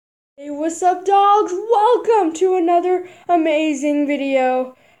Hey, what's up, dogs? Welcome to another amazing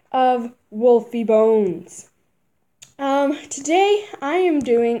video of Wolfie Bones. Today I am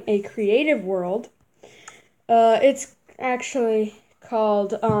doing a creative world. It's actually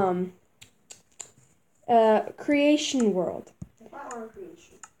called Creation World. The Flat World of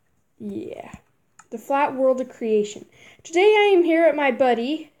Creation. Yeah, the Flat World of Creation. Today I am here at my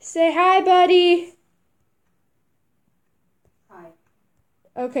buddy. Say hi, buddy. Hi.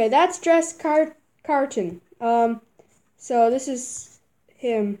 Okay, that's Jess Carton. So this is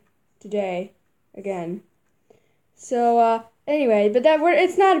him today again. So anyway, but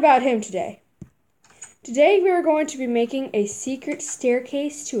it's not about him today. Today we are going to be making a secret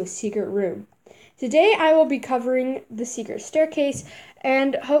staircase to a secret room. Today I will be covering the secret staircase,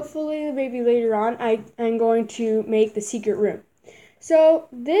 and hopefully maybe later on I'm going to make the secret room. So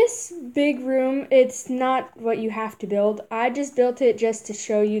this big room, it's not what you have to build. I just built it just to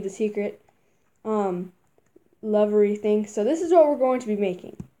show you the secret lovery thing. So this is what we're going to be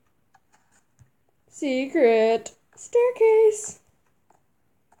making. Secret staircase.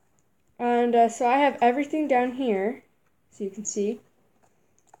 And so I have everything down here, so you can see.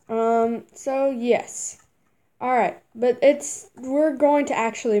 So yes. Alright, but we're going to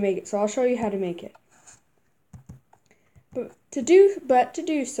actually make it, so I'll show you how to make it. But to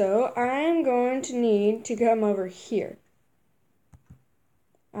do so, I'm going to need to come over here.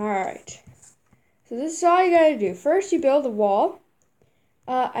 Alright. So this is all you gotta do. First, you build a wall.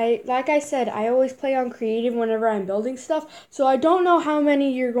 Like I said, I always play on creative whenever I'm building stuff, so I don't know how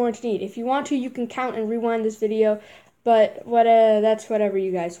many you're going to need. If you want to, you can count and rewind this video, but that's whatever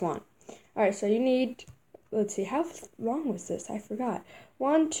you guys want. Alright, so you need, let's see, how long was this? I forgot.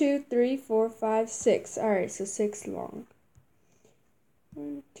 1, 2, 3, 4, 5, 6. Alright, so 6 long.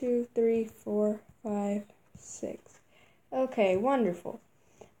 1, 2, 3, 4, 5, 6. Okay, wonderful.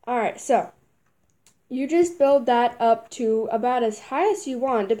 Alright, so you just build that up to about as high as you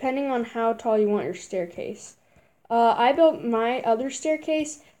want, depending on how tall you want your staircase. I built my other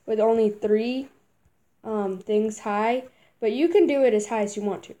staircase with only 3 things high, but you can do it as high as you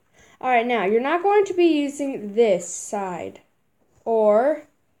want to. Alright, now, you're not going to be using this side or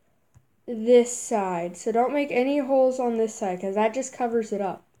this side, so don't make any holes on this side, because that just covers it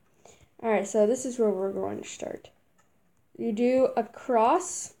up. Alright, so this is where we're going to start. You do a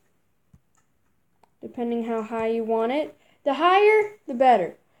cross, depending how high you want it. The higher, the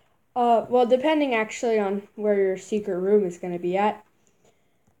better. Well, depending actually on where your secret room is going to be at.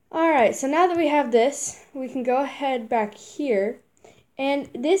 Alright, so now that we have this, we can go ahead back here. And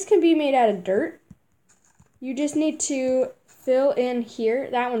this can be made out of dirt. You just need to fill in here.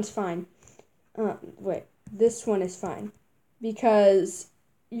 That one's fine. Wait, this one is fine. Because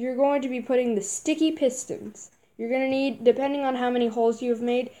you're going to be putting the sticky pistons. You're going to need, depending on how many holes you have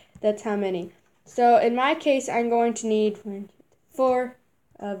made, that's how many. So in my case, I'm going to need 4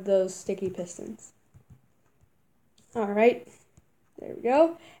 of those sticky pistons. Alright, there we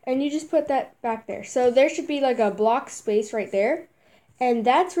go. And you just put that back there. So there should be like a block space right there. And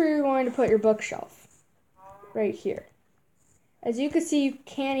that's where you're going to put your bookshelf. Right here. As you can see, you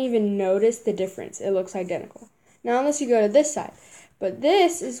can't even notice the difference. It looks identical. Now, unless you go to this side. But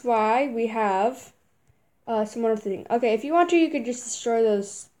this is why we have some other thing. Okay, if you want to, you could just destroy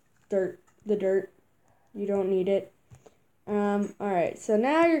the dirt. You don't need it. Alright, so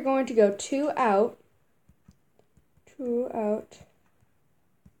now you're going to go 2 out. 2 out.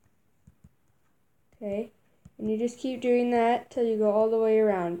 Okay. And you just keep doing that till you go all the way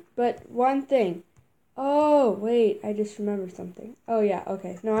around. But one thing. Oh, wait, I just remembered something. Oh, yeah,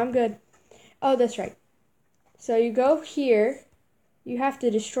 okay. No, I'm good. Oh, that's right. So you go here. You have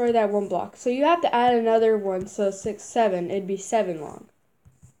to destroy that 1 block. So you have to add another one. So 6, 7. It'd be 7 long.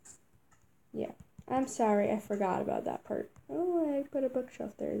 Yeah. I'm sorry. I forgot about that part. Oh, I put a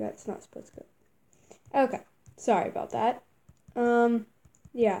bookshelf there. That's not supposed to go. Okay. Sorry about that.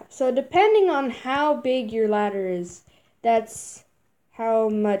 Yeah. So depending on how big your ladder is, that's how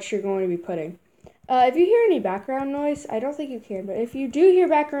much you're going to be putting. If you hear any background noise, I don't think you can, but if you do hear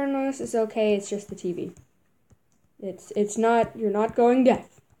background noise, it's okay. It's just the TV. It's not, you're not going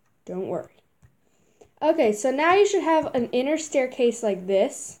deaf. Don't worry. Okay, so now you should have an inner staircase like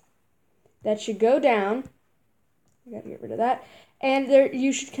this that should go down. I gotta get rid of that. And there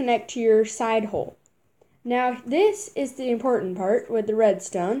you should connect to your side hole. Now, this is the important part with the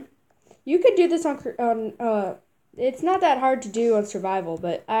redstone. You could do this on it's not that hard to do on survival,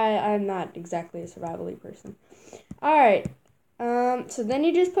 but I'm not exactly a survival-y person. Alright, so then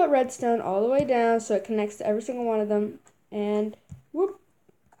you just put redstone all the way down so it connects to every single one of them, and whoop.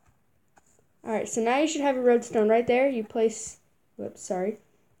 Alright, so now you should have a redstone right there. You place, whoops, sorry.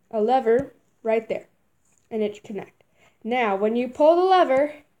 a lever right there, and it should connect. Now, when you pull the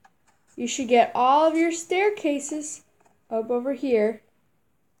lever, you should get all of your staircases up over here.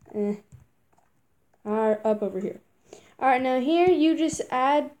 Up over here. Alright, now here you just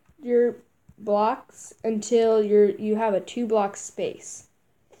add your blocks until you have a 2-block space.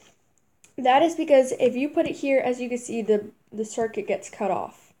 That is because if you put it here, as you can see, the circuit gets cut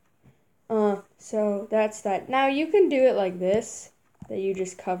off. So that's that. Now you can do it like this, that you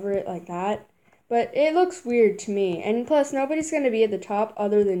just cover it like that. But it looks weird to me. And plus, nobody's going to be at the top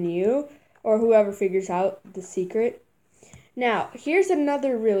other than you or whoever figures out the secret. Now, here's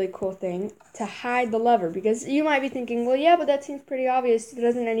another really cool thing to hide the lever, because you might be thinking, well, yeah, but that seems pretty obvious.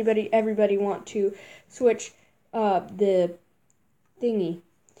 Doesn't everybody want to switch the thingy?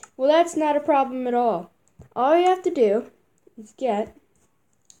 Well, that's not a problem at all. All you have to do is get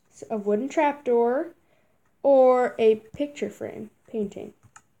a wooden trapdoor or a picture frame painting.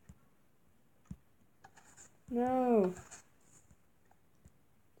 No.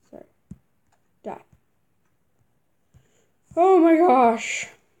 Sorry. Die. Oh my gosh.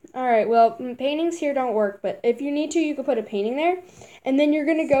 Alright, well, paintings here don't work, but if you need to, you can put a painting there. And then you're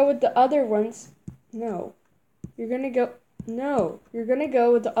going to go with the other ones. No. You're going to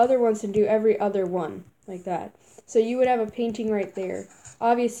go with the other ones and do every other one, like that. So you would have a painting right there.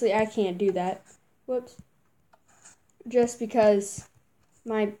 Obviously, I can't do that. Whoops. Just because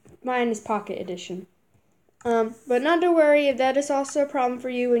mine is Pocket Edition. But not to worry, if that is also a problem for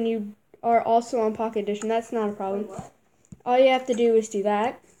you when you are also on Pocket Edition, that's not a problem. Wait, what? All you have to do is do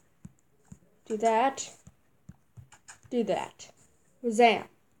that, do that, do that. Zam.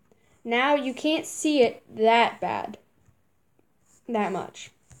 Now you can't see it that bad. That much.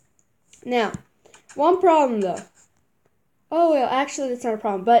 Now, one problem though. Oh, well, actually that's not a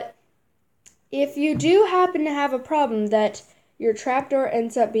problem, but if you do happen to have a problem that your trapdoor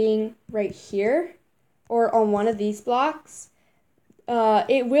ends up being right here or on one of these blocks,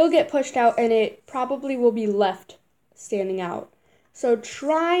 it will get pushed out and it probably will be left standing out. So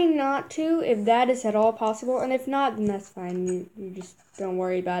try not to if that is at all possible, and if not, then that's fine. You just don't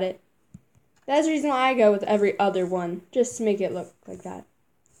worry about it. That's the reason why I go with every other one, just to make it look like that.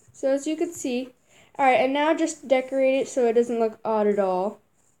 So as you can see, alright, and now just decorate it so it doesn't look odd at all.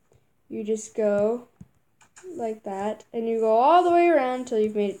 You just go like that, and you go all the way around until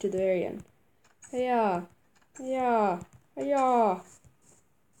you've made it to the very end. Hiya, hiya, hiya.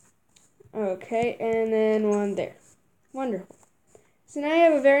 Okay, and then one there. Wonderful. So now you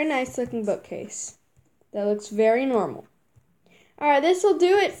have a very nice looking bookcase that looks very normal. Alright, this will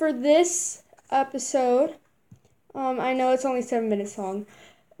do it for this episode. I know it's only 7 minutes long.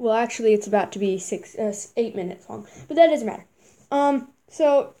 Well, actually, it's about to be 8 minutes long, but that doesn't matter.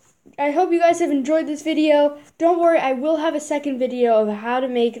 So I hope you guys have enjoyed this video. Don't worry, I will have a second video of how to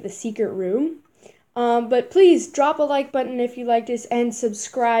make the secret room. But please drop a like button if you like this and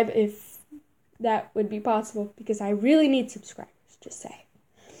subscribe if that would be possible, because I really need subscribers, just say.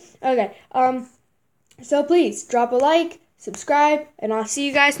 Okay, so please drop a like, subscribe, and I'll see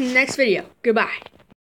you guys in the next video. Goodbye.